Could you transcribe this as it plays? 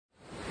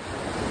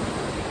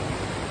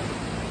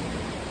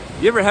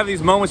You ever have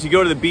these moments you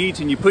go to the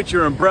beach and you put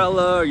your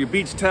umbrella or your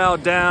beach towel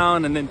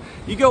down and then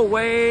you go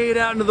wade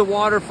out into the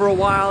water for a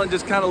while and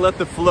just kind of let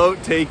the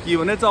float take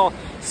you, and it's all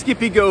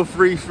skippy go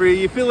free.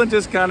 You're feeling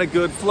just kind of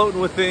good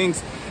floating with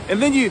things. And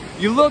then you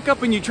look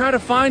up and you try to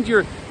find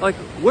your, like,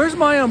 where's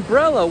my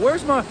umbrella?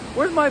 Where's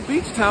my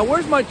beach towel?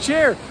 Where's my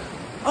chair?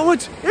 Oh,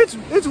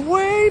 it's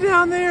way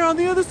down there on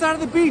the other side of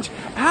the beach.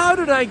 How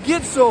did I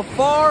get so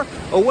far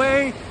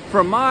away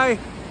from my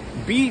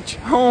beach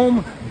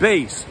home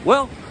base?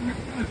 Well,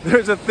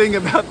 there's a thing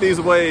about these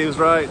waves,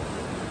 right?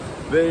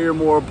 They are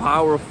more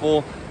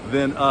powerful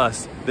than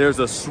us. There's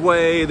a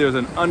sway, there's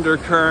an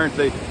undercurrent,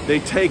 they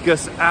take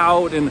us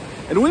out, and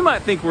we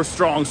might think we're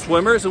strong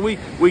swimmers, and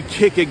we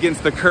kick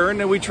against the current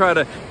and we try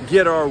to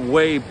get our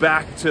way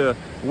back to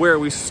where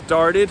we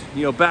started,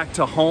 back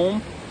to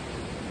home.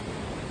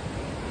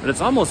 But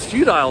it's almost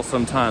futile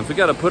sometimes. We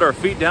got to put our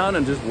feet down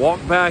and just walk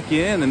back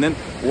in and then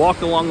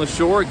walk along the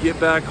shore, get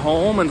back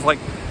home. And it's like,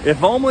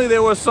 if only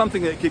there was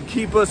something that could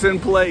keep us in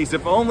place,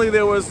 if only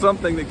there was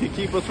something that could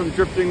keep us from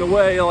drifting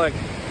away. Like,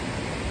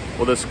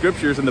 well, the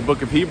scriptures in the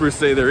book of Hebrews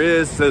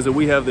says that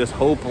we have this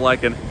hope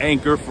like an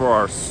anchor for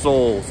our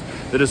souls,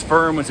 that is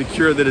firm and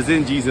secure, that is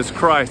in Jesus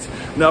Christ.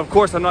 Now, of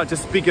course, I'm not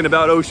just speaking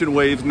about ocean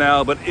waves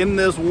now, but in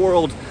this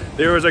world,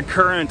 there is a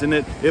current and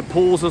it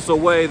pulls us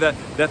away. That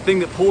thing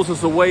that pulls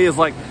us away is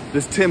like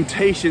this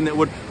temptation that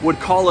would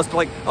call us to,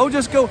 like, oh,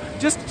 just go,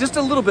 just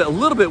a little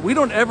bit. We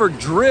don't ever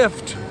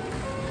drift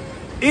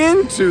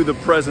into the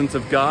presence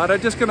of God. I'm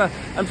just gonna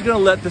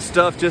let the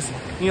stuff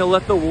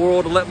let the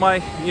world, let my,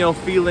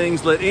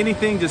 feelings, let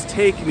anything just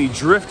take me,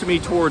 drift me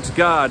towards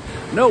God.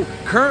 No,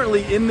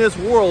 currently in this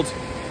world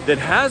that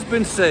has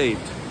been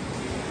saved,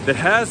 that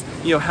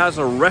has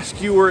a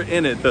rescuer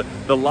in it,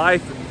 the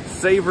life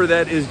saver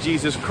that is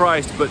Jesus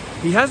Christ, but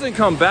he hasn't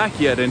come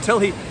back yet. Until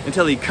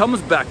he comes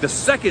back the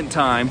second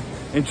time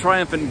in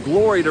triumphant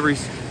glory to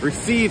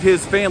receive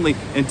his family.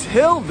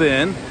 Until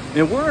then,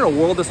 and we're in a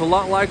world that's a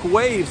lot like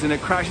waves, and it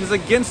crashes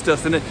against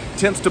us and it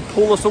attempts to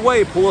pull us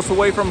away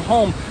from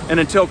home. And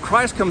until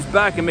Christ comes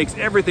back and makes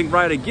everything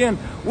right again,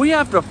 we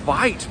have to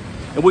fight.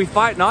 And we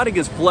fight not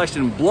against flesh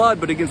and blood,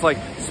 but against like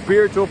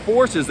spiritual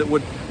forces that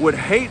would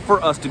hate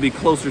for us to be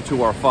closer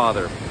to our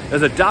Father.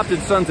 As adopted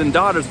sons and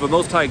daughters of the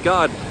Most High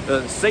God,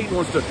 Satan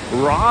wants to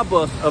rob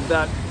us of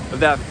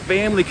that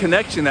family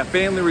connection, that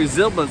family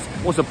resemblance,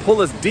 wants to pull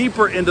us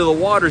deeper into the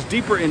waters,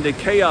 deeper into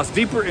chaos,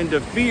 deeper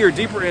into fear,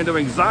 deeper into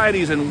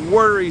anxieties and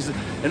worries,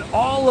 and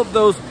all of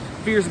those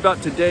fears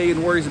about today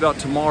and worries about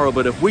tomorrow.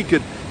 But if we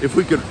could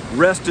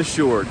rest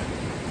assured,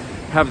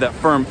 have that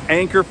firm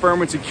anchor,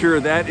 firm and secure,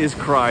 that is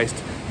Christ,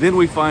 then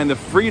we find the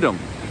freedom.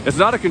 It's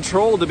not a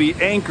control to be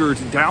anchored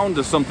down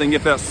to something.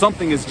 If that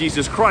something is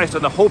Jesus Christ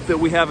and the hope that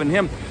we have in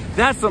him,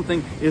 that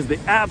something is the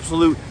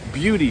absolute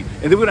beauty.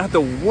 And then we don't have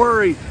to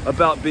worry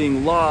about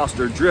being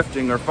lost or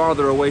drifting or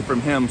farther away from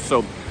him.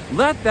 So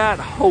let that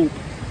hope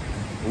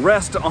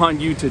rest on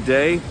you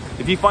today.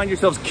 If you find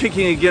yourselves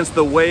kicking against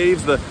the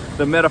waves, the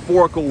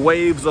metaphorical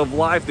waves of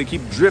life that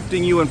keep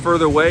drifting you in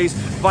further ways,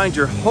 find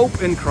your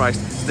hope in Christ.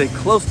 Stay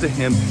close to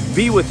him,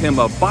 be with him,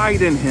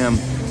 abide in him,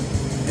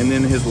 and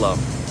in his love.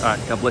 All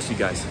right, God bless you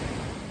guys.